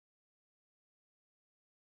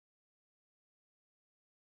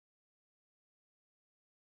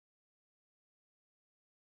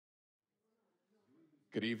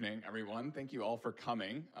Good evening, everyone. Thank you all for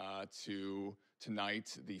coming to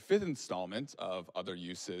tonight, the 5th installment of Other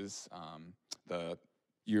Uses, the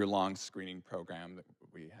year-long screening program that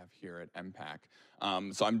we have here at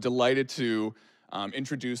EMPAC. So I'm delighted to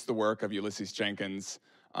introduce the work of Ulysses Jenkins.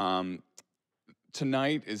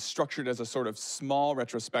 Tonight is structured as a sort of small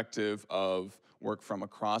retrospective of work from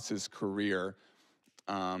across his career.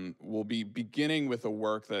 We'll be beginning with a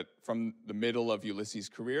work that from the middle of Ulysses'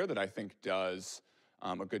 career that I think does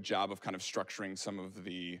a good job of kind of structuring some of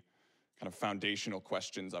the kind of foundational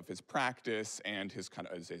questions of his practice and his kind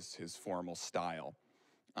of his formal style.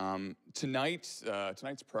 Tonight's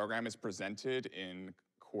program is presented in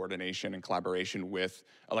coordination and collaboration with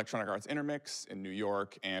Electronic Arts Intermix in New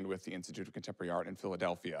York and with the Institute of Contemporary Art in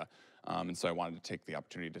Philadelphia. And so I wanted to take the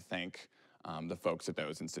opportunity to thank the folks at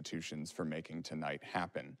those institutions for making tonight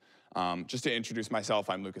happen. Just to introduce myself,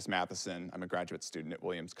 I'm Lucas Matheson. I'm a graduate student at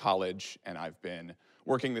Williams College, and I've been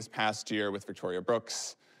working this past year with Victoria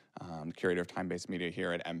Brooks, curator of time-based media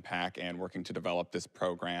here at EMPAC, and working to develop this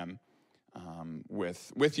program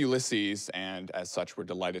with Ulysses, and as such, we're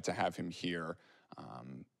delighted to have him here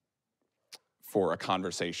for a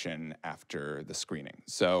conversation after the screening.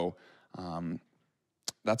 So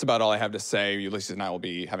that's about all I have to say. Ulysses and I will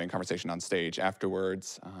be having a conversation on stage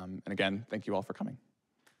afterwards. And again, thank you all for coming.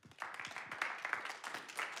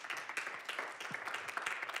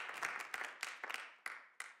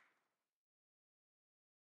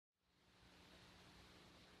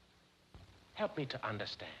 Help me to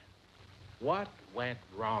understand. What went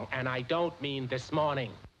wrong? And I don't mean this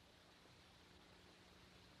morning.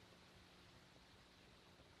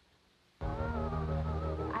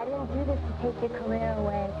 I didn't do this to take your career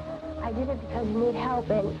away. I did it because you need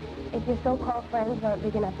help, and if your so-called friends weren't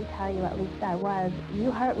big enough to tell you, at least I was.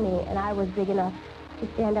 You hurt me, and I was big enough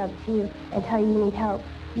to stand up to you and tell you you need help.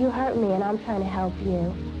 You hurt me, and I'm trying to help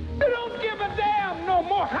you. You don't give a damn no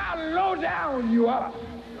more how low down you are.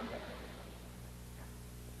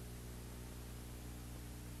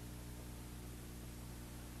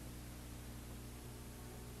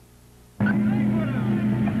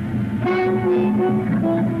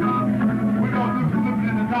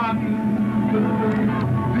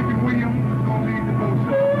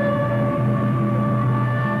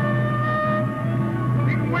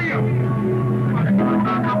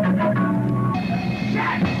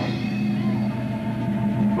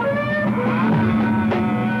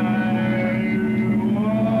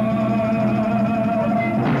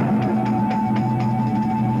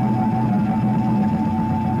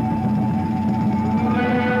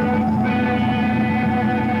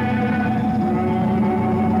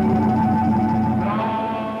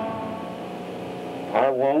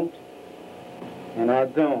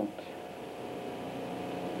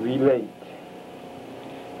 relate.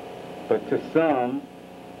 But to some,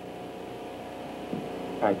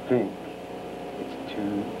 I think it's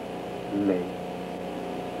too late.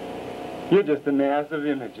 You're just a mass of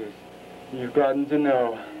images you've gotten to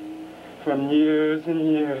know from years and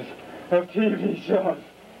years of TV shows.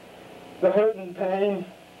 The hurt and pain,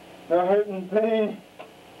 the hurt and pain.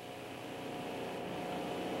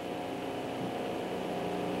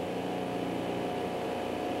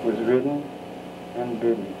 Was written and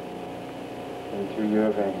bidden into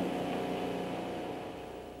your veins.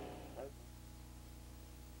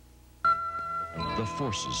 The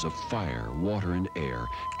forces of fire, water, and air,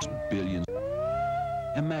 billions.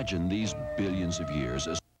 Imagine these billions of years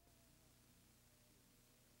as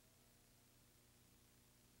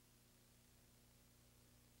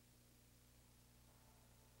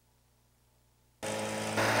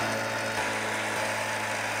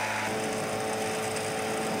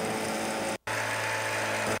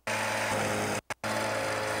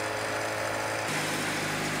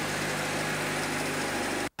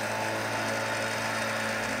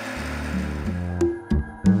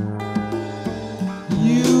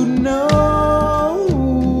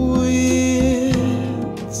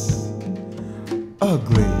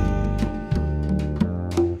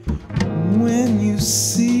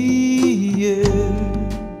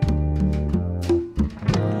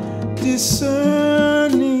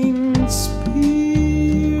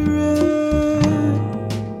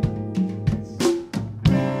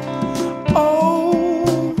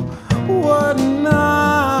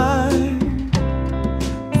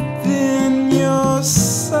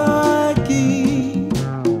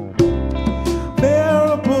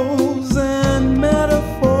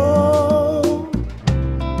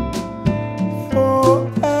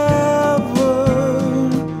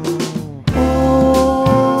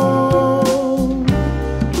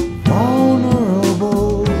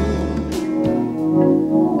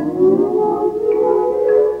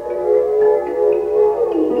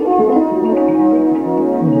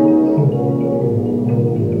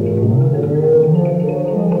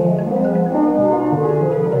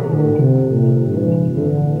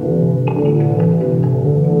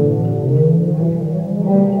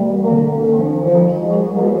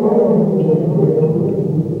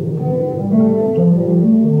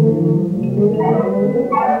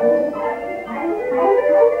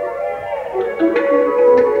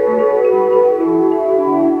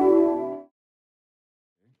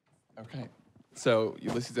So,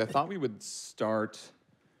 Ulysses, I thought we would start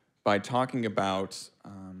by talking about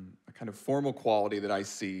a kind of formal quality that I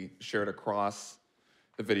see shared across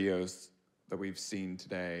the videos that we've seen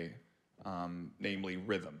today, namely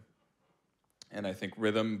rhythm. And I think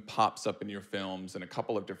rhythm pops up in your films in a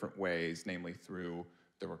couple of different ways, namely through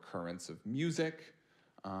the recurrence of music,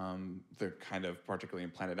 the kind of, particularly in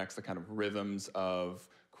Planet X, the kind of rhythms of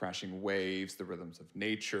crashing waves, the rhythms of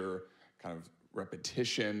nature, kind of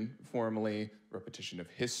repetition formally, repetition of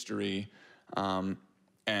history,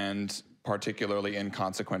 and particularly in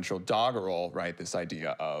consequential doggerel, right, this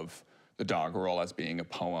idea of the doggerel as being a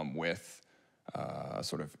poem with a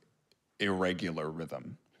sort of irregular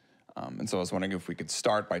rhythm. And so I was wondering if we could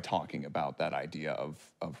start by talking about that idea of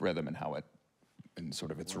rhythm and how it, and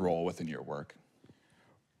sort of its role within your work.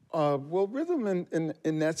 Well, rhythm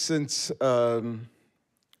in that sense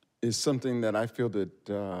is something that I feel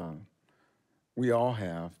that we all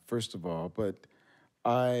have, first of all. But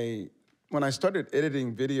when I started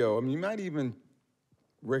editing video, I mean, you might even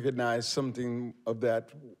recognize something of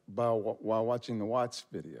that while watching the Watts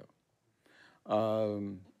video.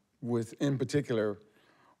 In particular,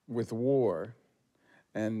 with war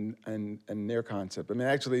and their concept. I mean,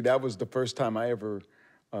 actually, that was the first time I ever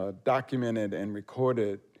documented and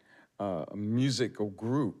recorded a musical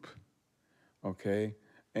group, okay?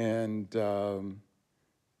 And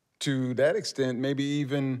to that extent, maybe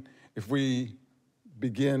even if we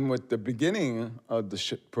begin with the beginning of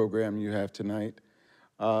the program you have tonight,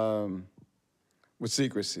 with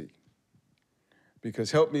secrecy.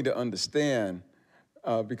 Because Help Me to Understand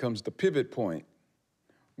becomes the pivot point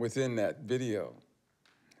within that video,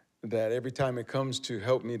 that every time it comes to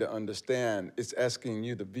help me to understand, it's asking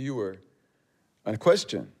you, the viewer, a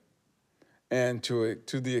question. And to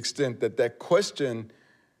the extent that that question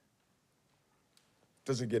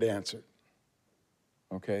doesn't get answered,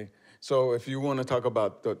 okay? So if you want to talk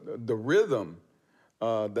about the rhythm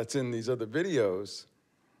that's in these other videos,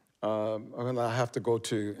 I have to go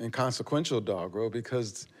to inconsequential doggerel,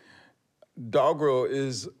 because doggerel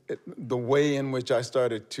is the way in which I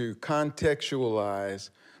started to contextualize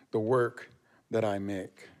the work that I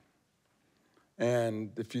make. And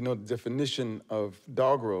if you know the definition of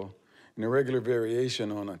doggerel, an irregular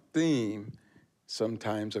variation on a theme,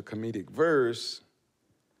 sometimes a comedic verse,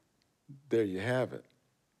 there you have it.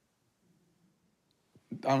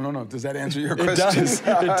 I don't know, does that answer your question?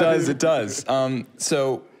 It does.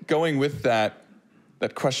 So going with that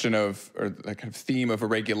question of, or that kind of theme of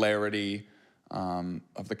irregularity,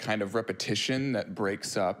 of the kind of repetition that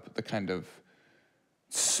breaks up the kind of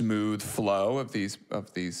smooth flow of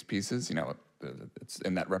these pieces, you know, it's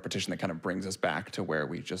in that repetition that kind of brings us back to where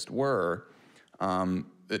we just were.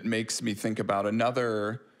 It makes me think about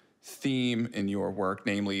another theme in your work,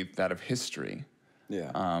 namely that of history.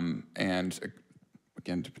 Yeah. And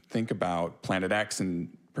again, to think about Planet X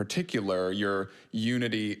in particular, your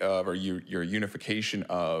unity of, or your unification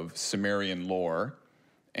of Sumerian lore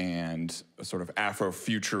and a sort of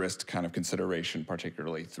Afrofuturist kind of consideration,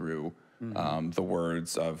 particularly through the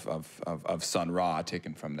words of Sun Ra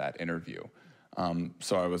taken from that interview.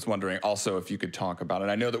 So I was wondering also if you could talk about it.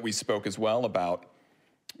 I know that we spoke as well about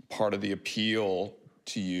part of the appeal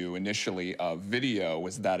to you initially of video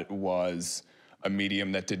was that it was a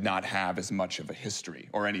medium that did not have as much of a history,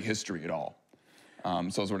 or any history at all. So I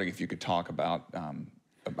was wondering if you could talk about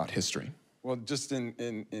history. Well, just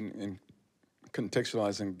in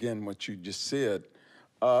contextualizing again what you just said,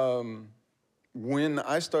 when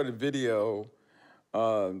I started video,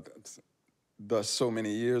 thus so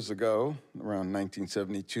many years ago, around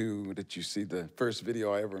 1972, that you see the first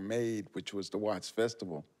video I ever made, which was the Watts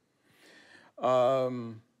Festival.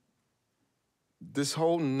 This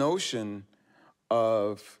whole notion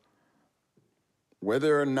of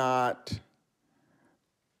whether or not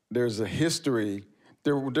there's a history,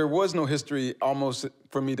 there was no history almost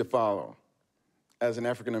for me to follow as an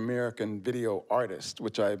African-American video artist,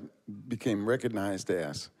 which I became recognized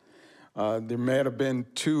as. There may have been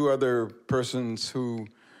two other persons who,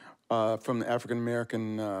 from the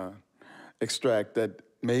African-American extract, that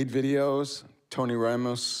made videos, Tony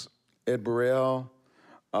Ramos, Ed Burrell,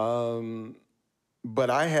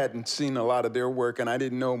 but I hadn't seen a lot of their work, and I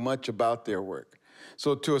didn't know much about their work.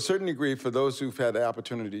 So to a certain degree, for those who've had the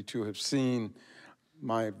opportunity to have seen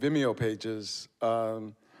my Vimeo pages,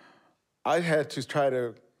 I had to try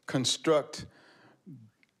to construct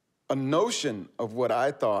a notion of what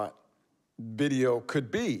I thought video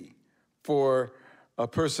could be for a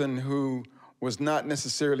person who was not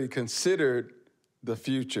necessarily considered the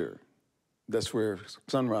future. That's where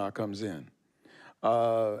Sun Ra comes in.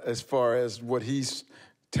 As far as what he's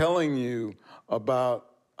telling you about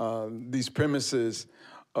these premises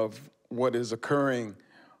of what is occurring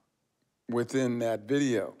within that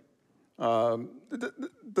video.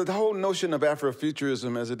 The whole notion of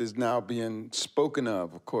Afrofuturism as it is now being spoken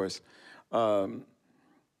of course,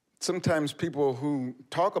 sometimes people who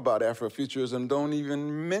talk about Afrofuturism don't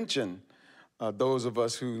even mention those of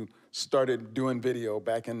us who started doing video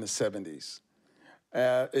back in the 70s.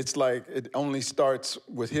 It's like it only starts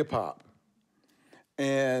with hip hop.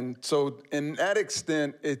 And so in that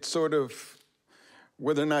extent, it's sort of,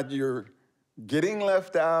 whether or not you're getting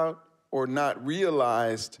left out or not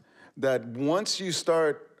realized, that once you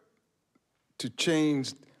start to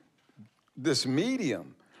change this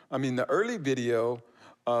medium, I mean, the early video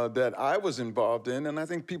that I was involved in, and I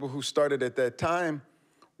think people who started at that time,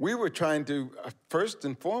 we were trying to, first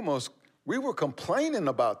and foremost, we were complaining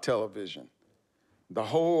about television. The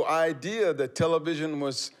whole idea that television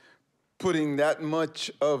was putting that much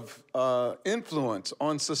of influence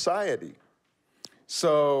on society.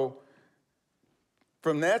 So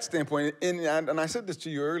from that standpoint, and I said this to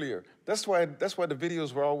you earlier, that's why the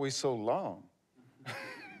videos were always so long.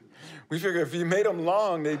 We figured if you made them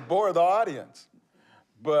long, they'd bore the audience.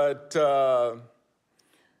 But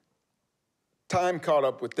time caught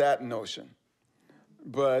up with that notion.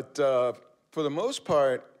 But for the most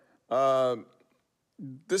part,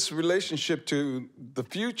 this relationship to the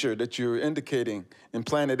future that you're indicating in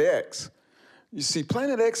Planet X, you see,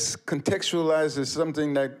 Planet X contextualizes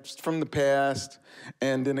something that's from the past,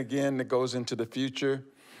 and then again, it goes into the future.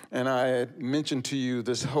 And I had mentioned to you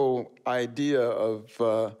this whole idea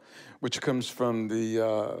of, which comes from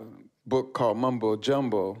the book called Mumbo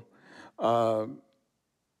Jumbo,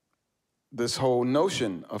 this whole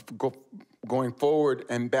notion of going forward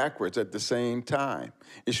and backwards at the same time.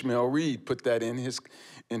 Ishmael Reed put that in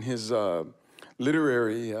his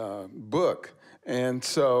literary book. And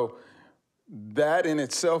so that in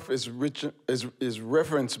itself is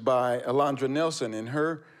referenced by Alondra Nelson in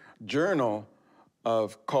her journal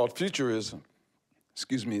called Futurism.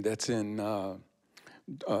 Excuse me, that's in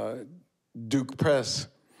Duke Press.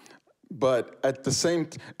 But at the same,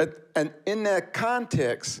 and in that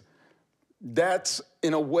context, that's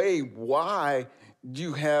in a way why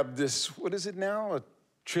you have this, what is it now, $1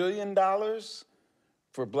 trillion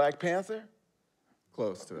for Black Panther?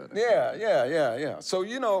 Close to it. Yeah. So,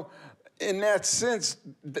 you know, in that sense,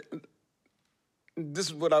 this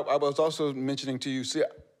is what I was also mentioning to you. See,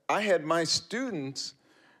 I had my students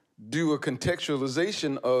do a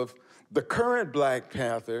contextualization of the current Black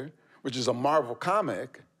Panther, which is a Marvel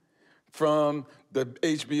comic, from the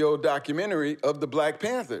HBO documentary of the Black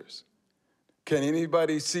Panthers. Can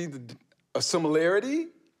anybody see a similarity?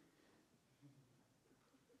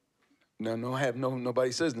 No,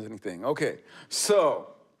 nobody says anything. Okay,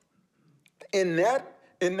 so in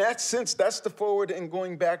that sense, that's the forward and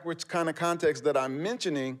going backwards kind of context that I'm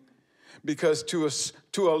mentioning, because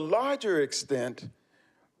to a larger extent,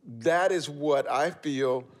 that is what I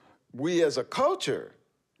feel we as a culture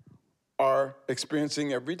are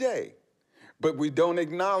experiencing every day. But we don't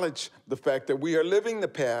acknowledge the fact that we are living the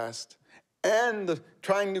past and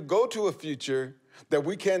trying to go to a future that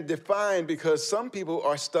we can't define because some people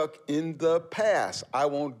are stuck in the past. I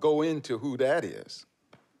won't go into who that is.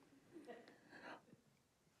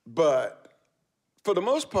 But for the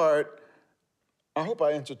most part, I hope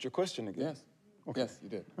I answered your question again. Yes. Okay. Yes, you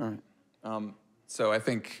did. All right. So I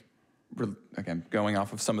think, again, going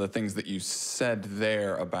off of some of the things that you said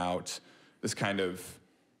there about this kind of,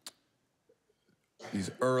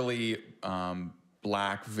 these early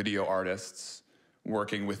Black video artists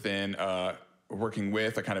working with a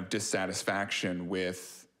kind of dissatisfaction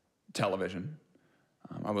with television.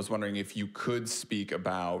 I was wondering if you could speak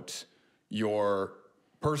about your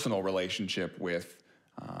personal relationship with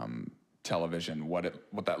television, what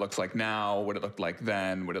that looks like now, what it looked like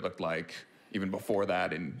then, what it looked like even before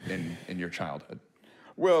that in your childhood.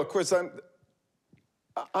 Well, of course, I'm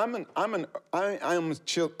a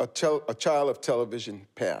child of television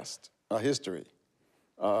past, history.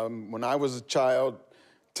 When I was a child,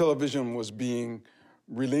 television was being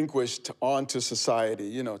relinquished onto society.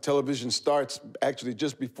 You know, television starts actually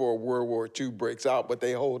just before World War II breaks out, but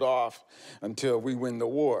they hold off until we win the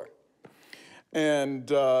war.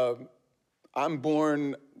 And I'm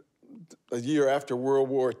born a year after World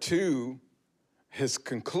War II has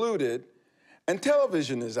concluded, and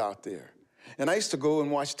television is out there. And I used to go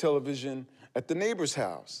and watch television at the neighbor's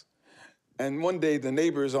house. And one day, the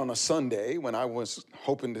neighbors on a Sunday, when I was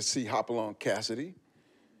hoping to see Hopalong Cassidy,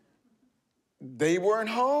 they weren't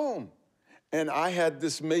home. And I had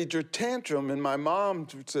this major tantrum, and my mom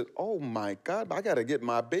said, oh my God, I gotta get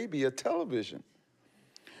my baby a television.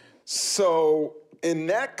 So in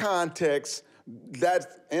that context,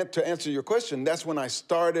 to answer your question, that's when I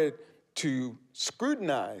started to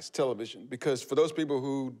scrutinize television, because for those people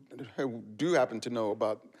who do happen to know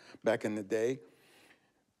about back in the day,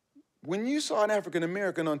 when you saw an African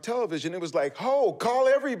American on television, it was like, oh, call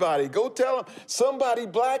everybody, go tell them somebody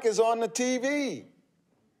black is on the TV,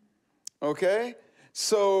 okay?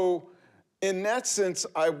 So in that sense,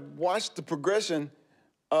 I watched the progression.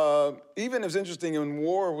 Even it was interesting when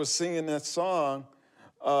War was singing that song,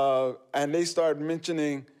 and they started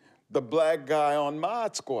mentioning the black guy on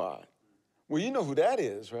Mod Squad. Well, you know who that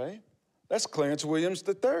is, right? That's Clarence Williams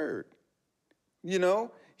III. You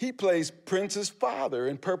know, he plays Prince's father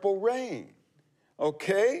in Purple Rain,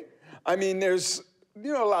 okay? I mean, there's,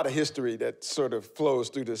 you know, a lot of history that sort of flows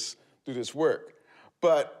through this work.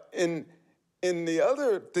 But in the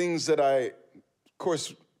other things that I, of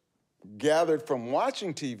course, gathered from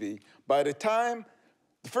watching TV, by the time,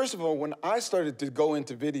 first of all, when I started to go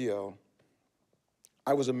into video,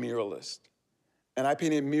 I was a muralist, and I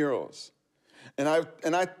painted murals. And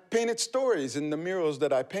I painted stories in the murals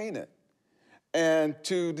that I painted. And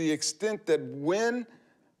to the extent that when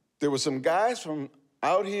there were some guys from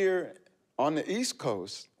out here on the East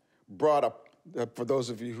Coast brought up, for those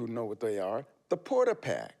of you who know what they are, the Porta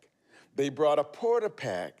Pack. They brought a Porta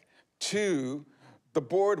Pack to the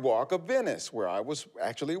boardwalk of Venice, where I was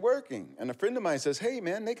actually working. And a friend of mine says, hey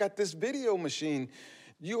man, they got this video machine,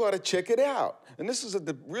 you ought to check it out. And this is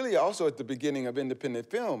really also at the beginning of independent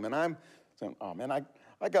film. And I'm saying, oh man,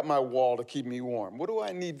 I got my wall to keep me warm. What do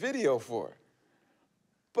I need video for?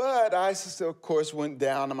 But I still, of course, went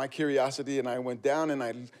down to my curiosity, and I went down and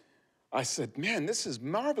I said, man, this is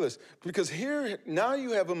marvelous. Because here, now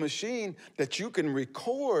you have a machine that you can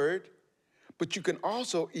record, but you can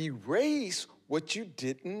also erase what you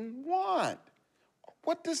didn't want.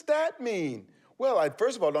 What does that mean? Well, I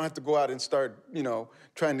first of all don't have to go out and start, you know,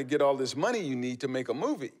 trying to get all this money you need to make a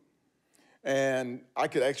movie. And I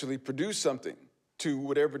could actually produce something to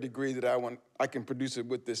whatever degree that I want. I can produce it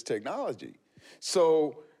with this technology.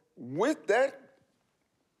 So with that,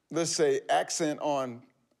 let's say, accent on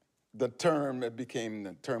the term that became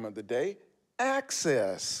the term of the day,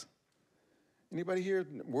 access. Anybody here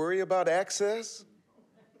worry about access?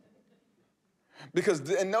 Because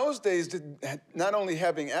in those days, not only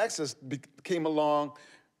having access came along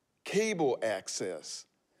cable access,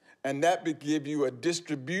 and that gave you a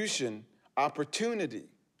distribution opportunity.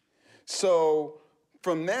 So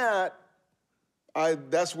from that,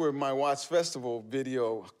 that's where my Watts Festival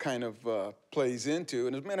video kind of plays into.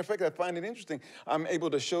 And as a matter of fact, I find it interesting. I'm able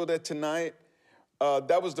to show that tonight.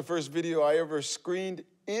 That was the first video I ever screened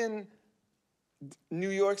in New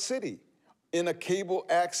York City in a cable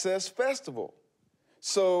access festival.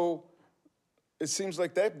 So it seems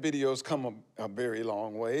like that video's come a very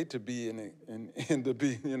long way to be to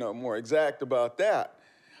be, you know, more exact about that.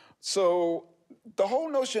 So the whole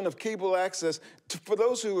notion of cable access, for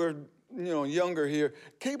those who are, you know, younger here,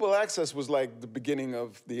 cable access was like the beginning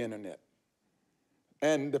of the internet.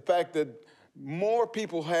 And the fact that more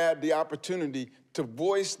people had the opportunity to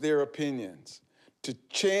voice their opinions, to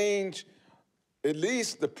change at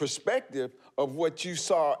least the perspective of what you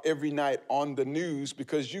saw every night on the news,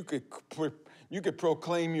 because you could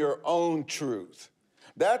proclaim your own truth.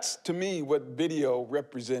 That's, to me, what video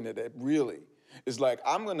represented. It really is like,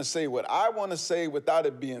 I'm gonna say what I wanna say without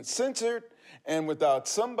it being censored and without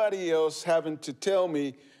somebody else having to tell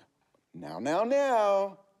me,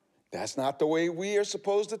 now, that's not the way we are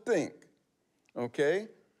supposed to think, okay?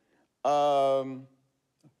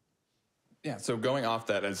 Yeah, so going off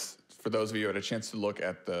that, as for those of you who had a chance to look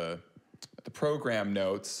at the program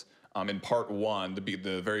notes, in part one,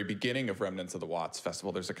 the very beginning of Remnants of the Watts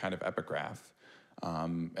Festival, there's a kind of epigraph.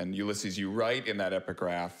 And Ulysses, you write in that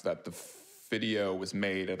epigraph that the video was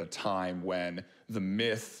made at a time when the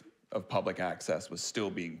myth of public access was still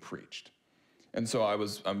being preached. And so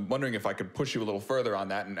I'm wondering if I could push you a little further on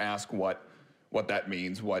that and ask what that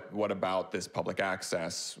means, what about this public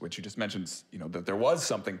access, which you just mentioned, you know, that there was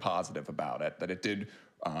something positive about it, that it did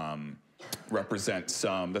represent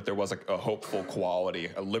that there was a hopeful quality,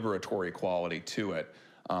 a liberatory quality to it.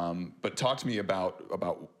 But talk to me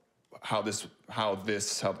about how this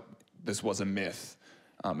was a myth,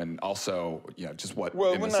 and also, you know, just what.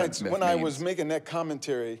 Well, when I was making that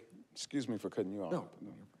commentary, excuse me for cutting you off. No.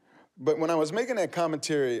 But when I was making that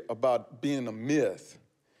commentary about being a myth,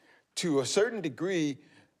 to a certain degree,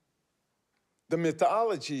 the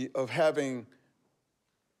mythology of having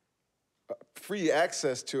free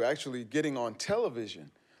access to actually getting on television,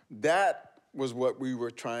 that was what we were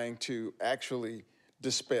trying to actually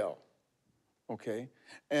dispel, okay?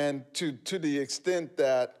 And to the extent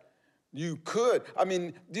that You could. I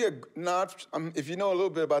mean, if you know a little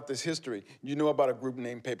bit about this history, you know about a group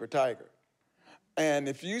named Paper Tiger. And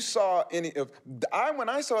if you saw when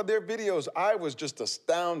I saw their videos, I was just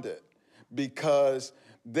astounded because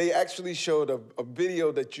they actually showed a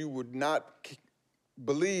video that you would not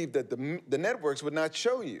believe that the networks would not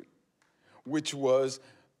show you, which was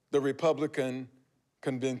the Republican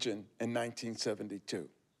convention in 1972.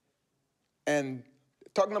 And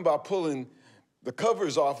talking about pulling the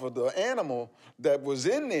covers off of the animal that was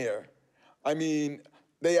in there, I mean,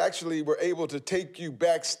 they actually were able to take you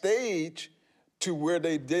backstage to where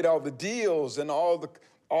they did all the deals and all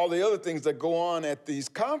the other things that go on at these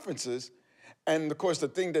conferences. And of course, the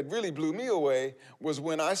thing that really blew me away was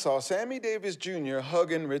when I saw Sammy Davis Jr.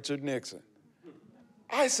 hugging Richard Nixon.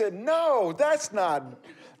 I said, no, that's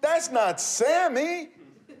not Sammy.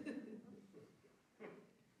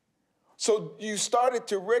 So you started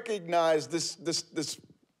to recognize this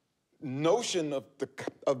notion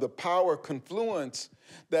of the power confluence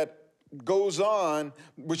that goes on,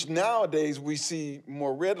 which nowadays we see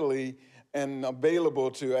more readily and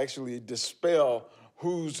available to actually dispel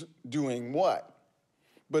who's doing what.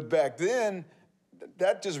 But back then,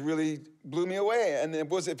 that just really blew me away. And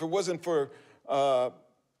if it wasn't for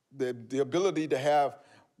the ability to have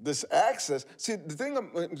this access. See, the thing,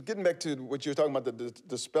 getting back to what you're talking about, the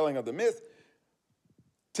dispelling of the myth,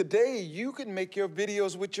 today you can make your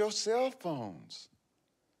videos with your cell phones.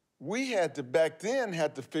 We back then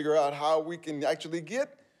had to figure out how we can actually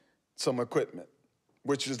get some equipment,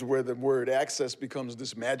 which is where the word access becomes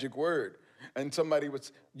this magic word. And somebody would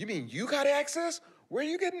say, you mean you got access? Where are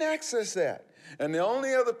you getting access at? And the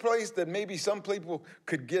only other place that maybe some people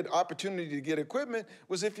could get opportunity to get equipment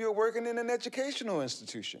was if you were working in an educational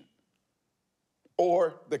institution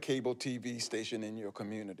or the cable TV station in your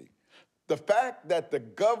community. The fact that the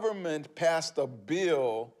government passed a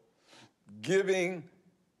bill giving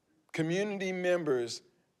community members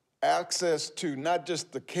access to not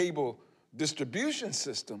just the cable distribution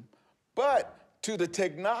system, but to the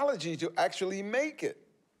technology to actually make it.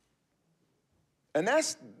 And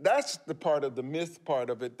that's the part of the myth part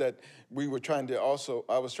of it that we were trying to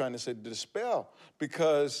I was trying to say dispel,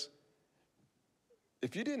 because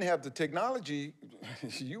if you didn't have the technology,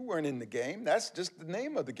 you weren't in the game. That's just the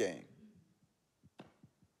name of the game.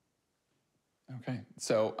 Okay,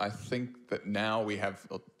 so I think that now we have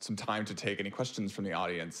some time to take any questions from the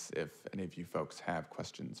audience if any of you folks have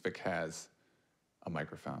questions. Vic has a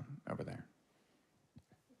microphone over there.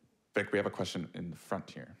 Vic, we have a question in the front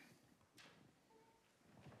here.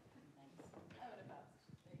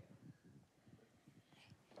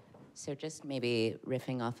 So just maybe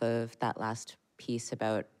riffing off of that last piece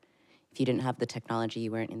about if you didn't have the technology,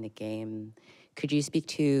 you weren't in the game. Could you speak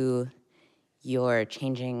to your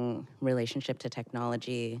changing relationship to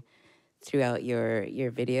technology throughout your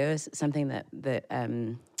videos? Something that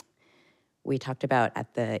we talked about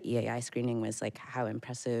at the EAI screening was like how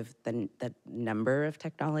impressive the number of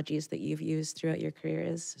technologies that you've used throughout your career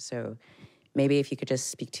is. So maybe if you could just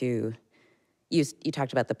speak to, you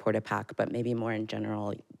talked about the PortaPack, but maybe more in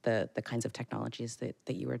general, the kinds of technologies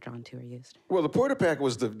that you were drawn to or used. Well, the PortaPack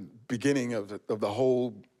was the beginning of the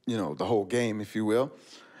whole, the whole game, if you will.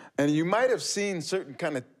 And you might have seen certain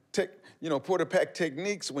kind of PortaPack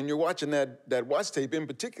techniques when you're watching that watch tape, in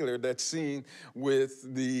particular that scene with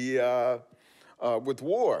with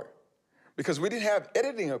war, because we didn't have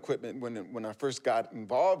editing equipment when I first got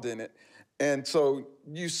involved in it. And so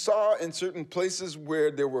you saw in certain places where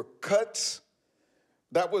there were cuts,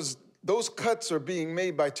 those cuts are being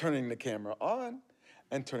made by turning the camera on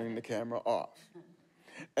and turning the camera off.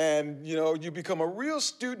 And you become a real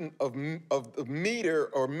student of meter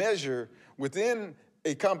or measure within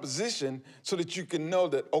a composition so that you can know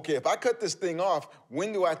that, okay, if I cut this thing off,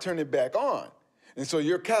 when do I turn it back on? And so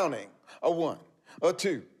you're counting a 1, a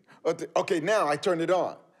 2, a 3. Okay, now I turn it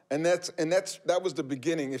on. And that was the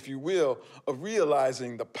beginning, if you will, of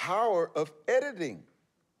realizing the power of editing.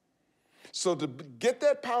 So to get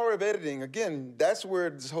that power of editing, again, that's where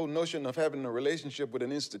this whole notion of having a relationship with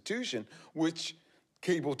an institution, which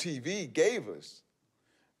cable TV gave us.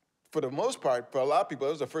 For the most part, for a lot of people,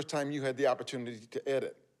 it was the first time you had the opportunity to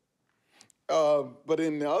edit. But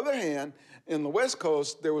in the other hand, in the West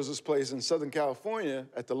Coast, there was this place in Southern California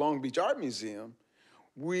at the Long Beach Art Museum.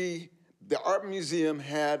 The Art Museum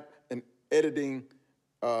had an editing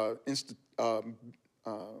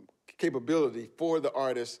capability for the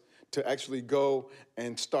artists to actually go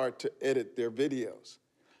and start to edit their videos.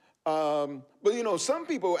 But some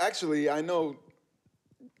people actually, I know,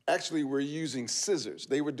 were using scissors.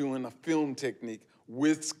 They were doing a film technique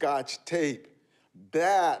with Scotch tape.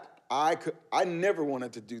 That I never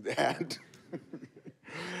wanted to do that.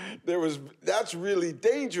 That's really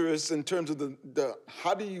dangerous in terms of the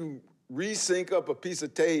how do you resync up a piece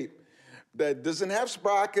of tape that doesn't have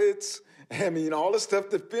sprockets, I mean, all the stuff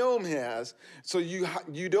that film has, so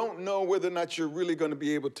you don't know whether or not you're really going to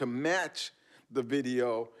be able to match the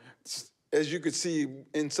video. As you could see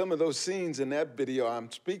in some of those scenes in that video I'm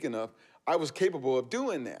speaking of, I was capable of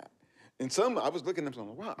doing that. In some, I was looking at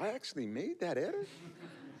them, wow, I actually made that edit?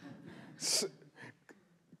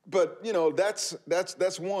 But, you know, that's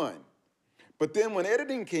one. But then when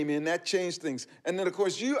editing came in, that changed things. And then, of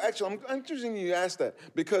course, I'm interested you asked that,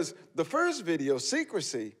 because the first video,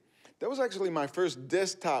 Secrecy, that was actually my first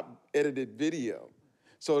desktop edited video.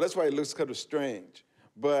 So that's why it looks kind of strange.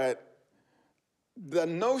 But the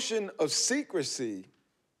notion of secrecy,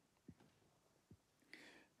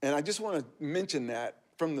 and I just want to mention that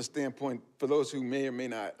from the standpoint, for those who may or may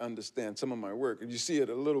not understand some of my work, and you see it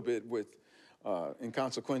a little bit with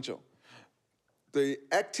Inconsequential. The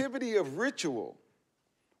activity of ritual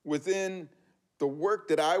within the work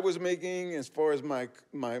that I was making, as far as my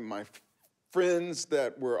friends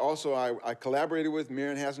that were also, I collaborated with,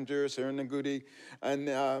 Miriam Hassinger, Sarah Ngudi, and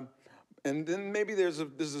then maybe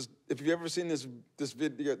if you've ever seen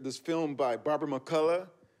this film by Barbara McCullough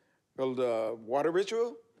called Water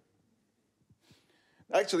Ritual.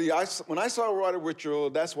 Actually, when I saw Water Ritual,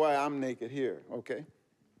 that's why I'm naked here, okay?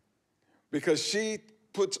 Because she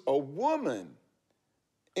puts a woman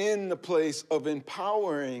in the place of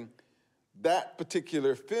empowering that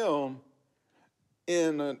particular film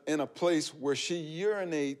in a place where she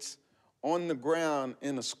urinates on the ground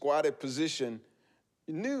in a squatted position,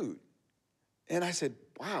 nude. And I said,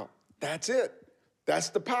 wow, that's it. That's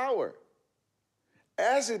the power.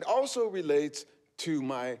 As it also relates to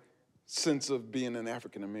my sense of being an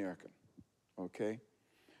African American, okay?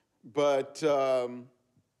 But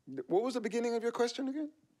what was the beginning of your question again?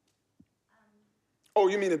 Oh,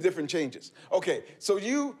 you mean the different changes. Okay, so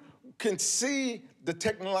you can see the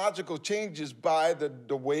technological changes by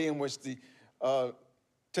the way in which the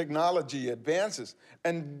technology advances.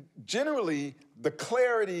 And generally, the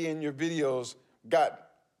clarity in your videos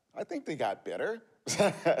I think they got better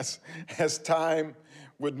as time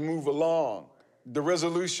would move along. The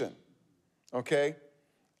resolution, okay?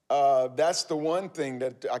 That's the one thing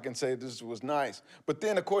that I can say this was nice. But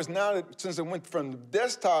then, of course, now since it went from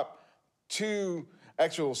desktop to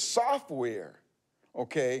actual software,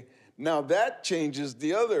 okay, now that changes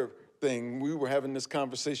the other thing. We were having this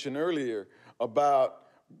conversation earlier about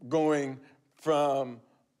going from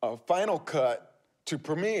Final Cut to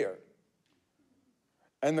Premiere.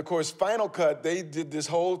 And of course, Final Cut, they did this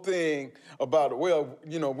whole thing about, well,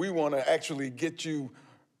 you know, we want to actually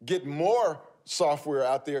get more software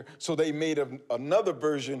out there. So they made another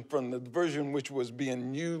version from the version which was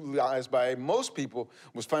being utilized by most people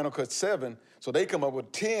was Final Cut 7. So they come up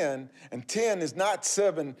with 10, and 10 is not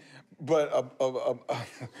 7, but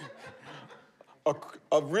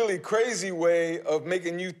a really crazy way of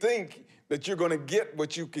making you think that you're going to get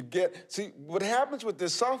what you could get. See, what happens with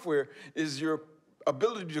this software is your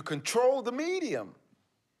ability to control the medium.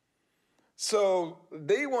 So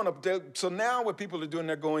they want to, so now what people are doing,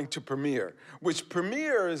 they're going to Premiere, which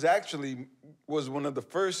Premiere was one of the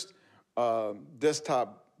first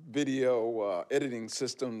desktop video editing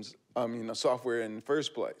systems, software in the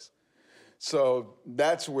first place. So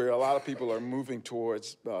that's where a lot of people are moving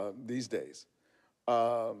towards these days.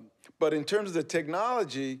 But in terms of the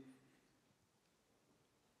technology,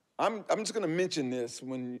 I'm just going to mention this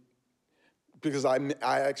because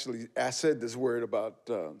I said this word about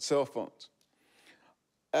cell phones.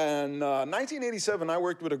 And 1987, I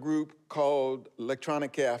worked with a group called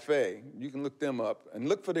Electronic Cafe. You can look them up and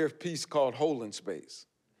look for their piece called Hole in Space.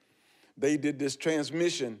 They did this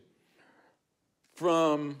transmission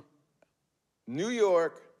from New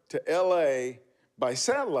York to LA by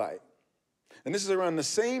satellite. And this is around the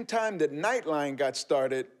same time that Nightline got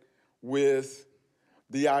started with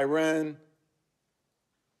the Iran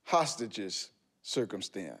hostages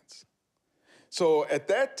circumstance. So at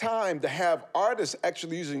that time, to have artists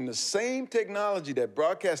actually using the same technology that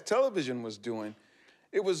broadcast television was doing,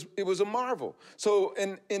 it was a marvel. So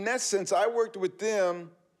in that sense, I worked with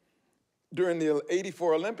them during the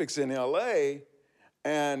 '84 Olympics in LA,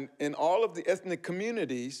 and in all of the ethnic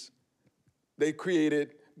communities, they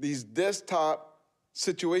created these desktop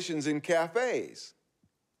situations in cafes.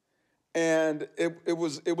 And it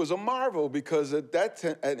was a marvel because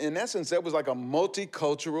in essence, that was like a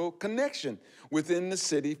multicultural connection within the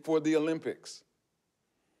city for the Olympics.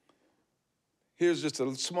 Here's just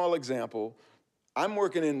a small example. I'm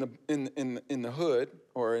working in the hood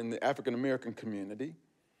or in the African American community,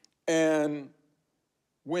 And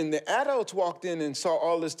when the adults walked in and saw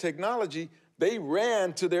all this technology, they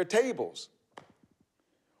ran to their tables.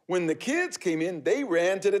 When the kids came in, they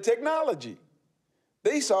ran to the technology.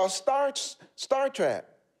 They saw Star Trek,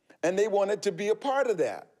 and they wanted to be a part of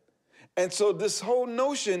that. And so this whole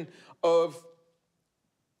notion of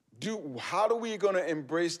how are we going to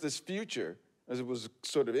embrace this future, as it was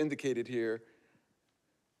sort of indicated here,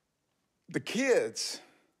 the kids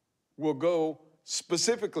will go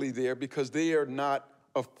specifically there because they are not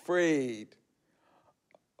afraid.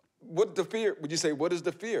 What the fear? Would you say, what is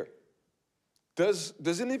the fear?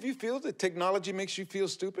 Does any of you feel that technology makes you feel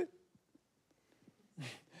stupid?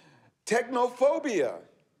 Technophobia,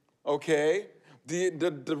 okay?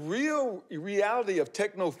 The real reality of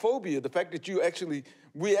technophobia, the fact that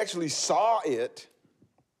we actually saw it,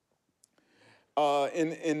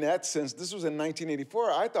 in that sense, this was in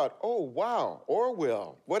 1984, I thought, oh, wow,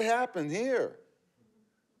 Orwell, what happened here?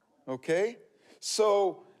 Okay?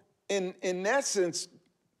 So in that sense,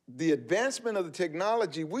 the advancement of the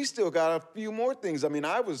technology, we still got a few more things. I mean,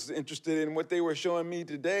 I was interested in what they were showing me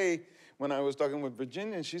today when I was talking with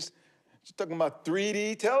Virginia, and she's talking about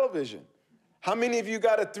 3D television. How many of you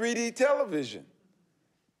got a 3D television?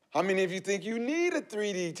 How many of you think you need a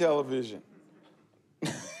 3D television?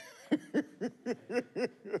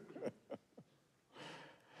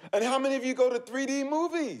 And how many of you go to 3D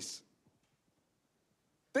movies?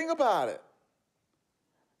 Think about it.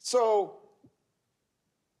 So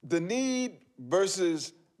the need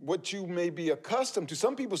versus what you may be accustomed to.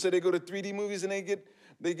 Some people say they go to 3D movies and they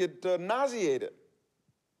get nauseated,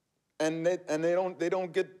 and they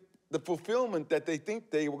don't get the fulfillment that they think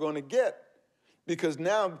they were going to get, because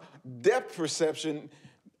now depth perception,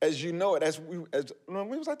 as you know it, when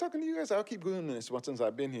was I talking to you guys? I'll keep doing this since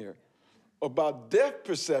I've been here about depth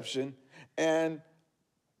perception. And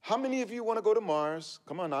how many of you want to go to Mars?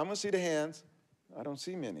 Come on, I'm going to see the hands. I don't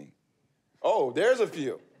see many. Oh, there's a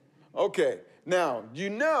few. Okay, now, you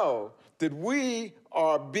know that we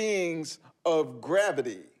are beings of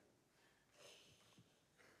gravity.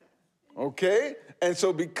 Okay? And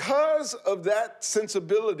so because of that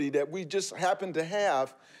sensibility that we just happen to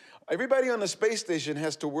have, everybody on the space station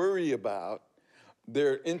has to worry about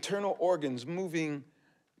their internal organs moving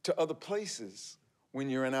to other places when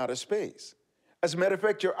you're in outer space. As a matter of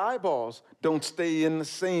fact, your eyeballs don't stay in the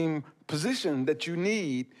same position that you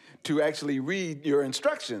need to actually read your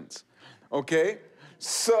instructions, okay?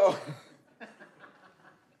 So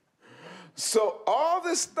all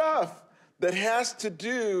this stuff that has to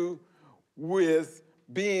do with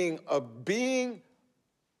being a being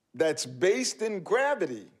that's based in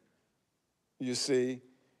gravity, you see,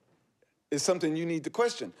 is something you need to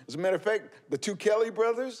question. As a matter of fact, the two Kelly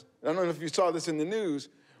brothers, I don't know if you saw this in the news,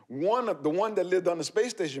 the one that lived on the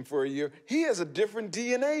space station for a year, he has a different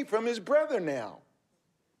DNA from his brother now.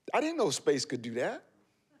 I didn't know space could do that.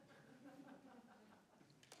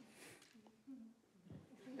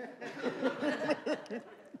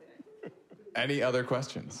 Any other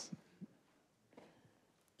questions?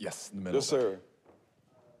 Yes, in the middle. Yes, sir.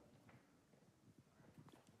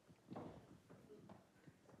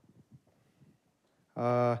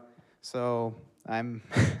 So I'm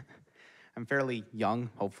I'm fairly young,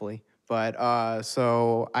 hopefully, but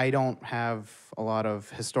so I don't have a lot of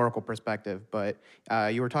historical perspective, but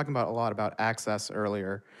you were talking about a lot about access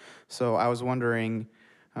earlier. So I was wondering,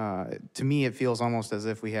 to me it feels almost as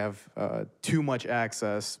if we have too much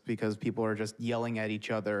access because people are just yelling at each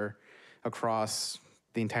other across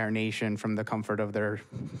the entire nation from the comfort of their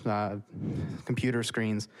computer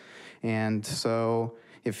screens. And so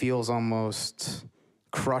it feels almost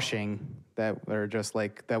crushing that we're just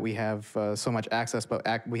like, that we have so much access, but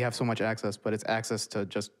we have so much access, but it's access to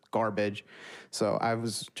just garbage. So I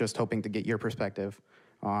was just hoping to get your perspective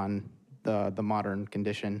on the modern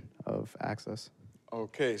condition of access.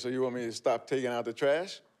 Okay, so you want me to stop taking out the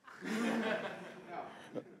trash?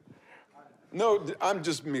 No, I'm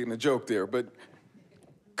just making a joke there, but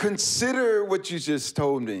consider what you just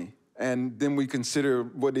told me, and then we consider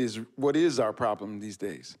what is our problem these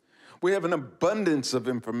days. We have an abundance of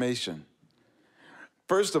information.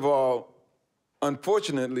 First of all,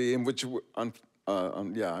 unfortunately,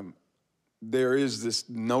 there is this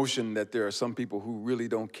notion that there are some people who really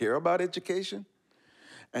don't care about education,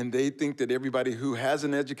 and they think that everybody who has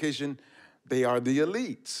an education, they are the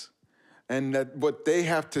elites, and that what they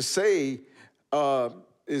have to say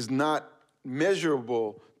is not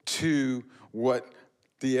measurable to what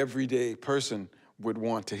the everyday person would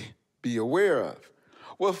want to be aware of.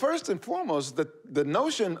 Well, first and foremost, the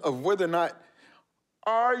notion of whether or not,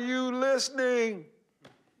 are you listening?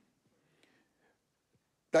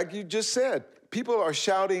 Like you just said, people are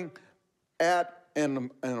shouting at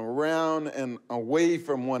and around and away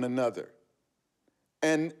from one another.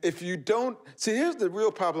 And if you don't, see, here's the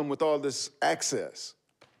real problem with all this access.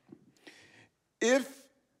 If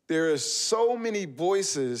there are so many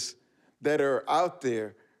voices that are out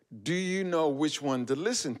there, do you know which one to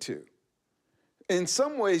listen to? In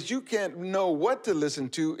some ways, you can't know what to listen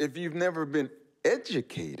to if you've never been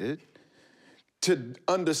educated to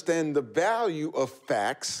understand the value of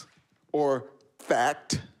facts or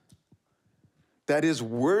fact that is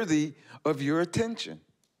worthy of your attention.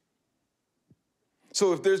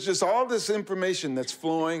 So if there's just all this information that's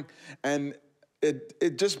flowing and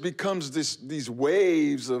it just becomes these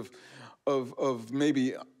waves of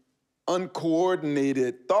maybe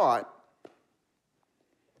uncoordinated thought,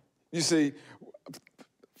 you see,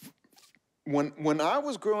 when I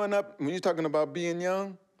was growing up, when you're talking about being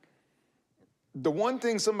young, the one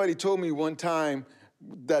thing somebody told me one time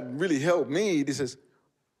that really helped me, he says,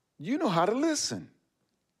 you know how to listen.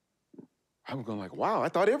 I was going like, wow, I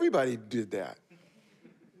thought everybody did that.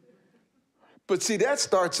 But see, that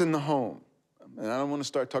starts in the home. And I don't want to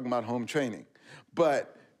start talking about home training.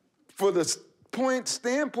 But for the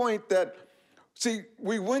standpoint that, see,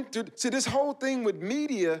 we went through, see, this whole thing with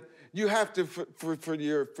media, you have to, for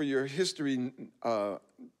your history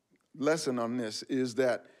lesson on this, is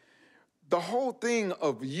that the whole thing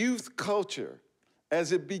of youth culture,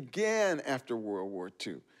 as it began after World War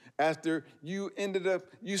II, after you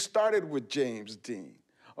started with James Dean,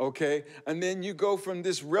 okay? And then you go from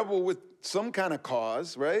this rebel with some kind of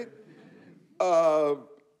cause, right?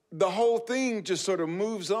 The whole thing just sort of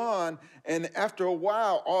moves on, and after a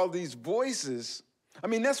while, all these voices, I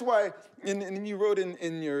mean, that's why, and you wrote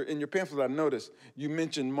in your pamphlet, I noticed, you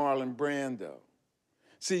mentioned Marlon Brando.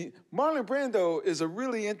 See, Marlon Brando is a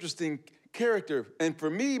really interesting character, and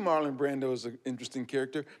for me, Marlon Brando is an interesting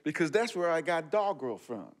character because that's where I got Doggerel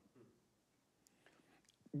from.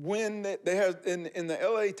 When they have in the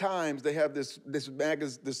LA Times, they have this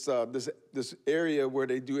area where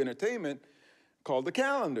they do entertainment called The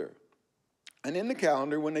Calendar. And in The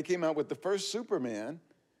Calendar, when they came out with the first Superman,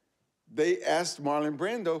 they asked Marlon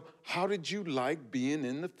Brando, how did you like being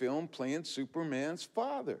in the film playing Superman's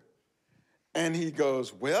father? And he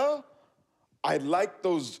goes, well, I like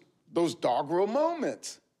those doggerel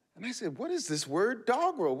moments. And I said, what is this word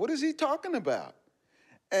doggerel? What is he talking about?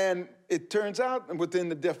 And it turns out within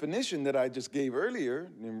the definition that I just gave earlier,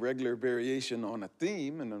 in regular variation on a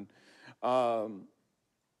theme, and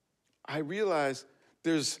I realized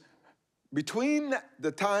there's, between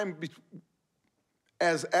the time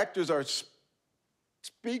as actors are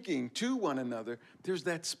speaking to one another, there's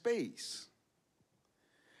that space.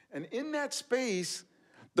 And in that space,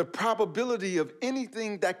 the probability of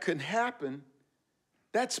anything that could happen,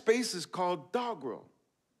 that space is called doggerel,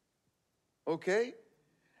 okay?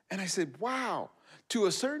 And I said, wow, to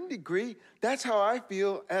a certain degree, that's how I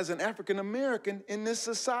feel as an African American in this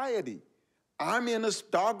society. I'm in a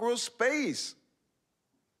doggerel space,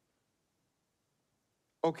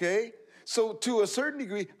 okay? So to a certain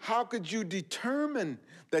degree, how could you determine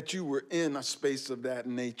that you were in a space of that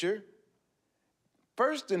nature?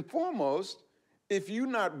 First and foremost, if you're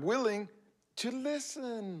not willing to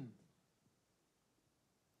listen.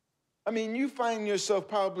 I mean, you find yourself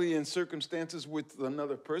probably in circumstances with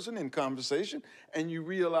another person in conversation, and you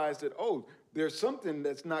realize that, oh, there's something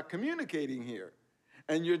that's not communicating here.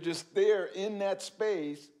 And you're just there in that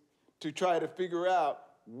space to try to figure out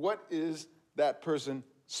what is that person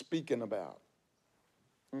speaking about,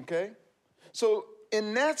 okay? So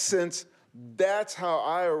in that sense, that's how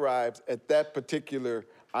I arrived at that particular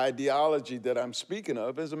ideology that I'm speaking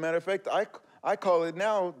of. As a matter of fact, I call it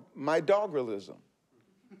now my doggerelism.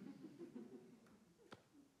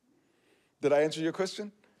 Did I answer your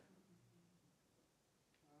question?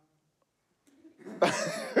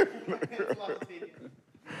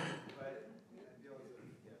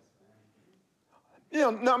 You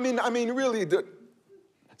know, no, I mean, really,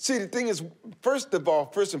 see, the thing is, first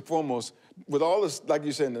and foremost, with all this, like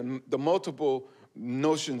you said, the multiple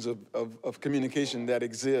notions of communication that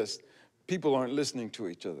exist, people aren't listening to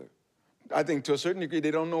each other. I think to a certain degree,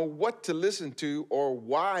 they don't know what to listen to or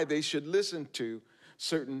why they should listen to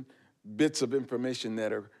certain bits of information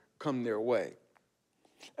that come their way.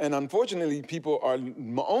 And unfortunately, people are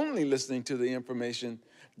only listening to the information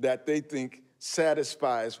that they think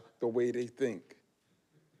satisfies the way they think.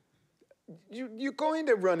 You're going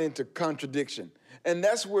to run into contradiction. And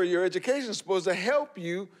that's where your education is supposed to help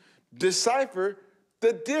you decipher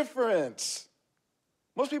the difference.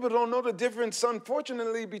 Most people don't know the difference,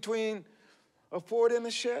 unfortunately, between a Ford and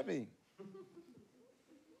a Chevy.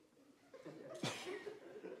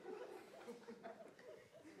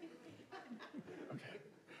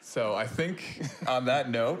 So I think on that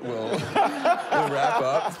note, we'll wrap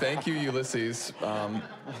up. Thank you, Ulysses,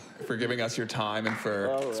 for giving us your time and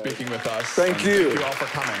for speaking with us. Thank you. Thank you all for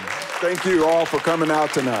coming. Thank you all for coming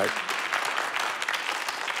out tonight.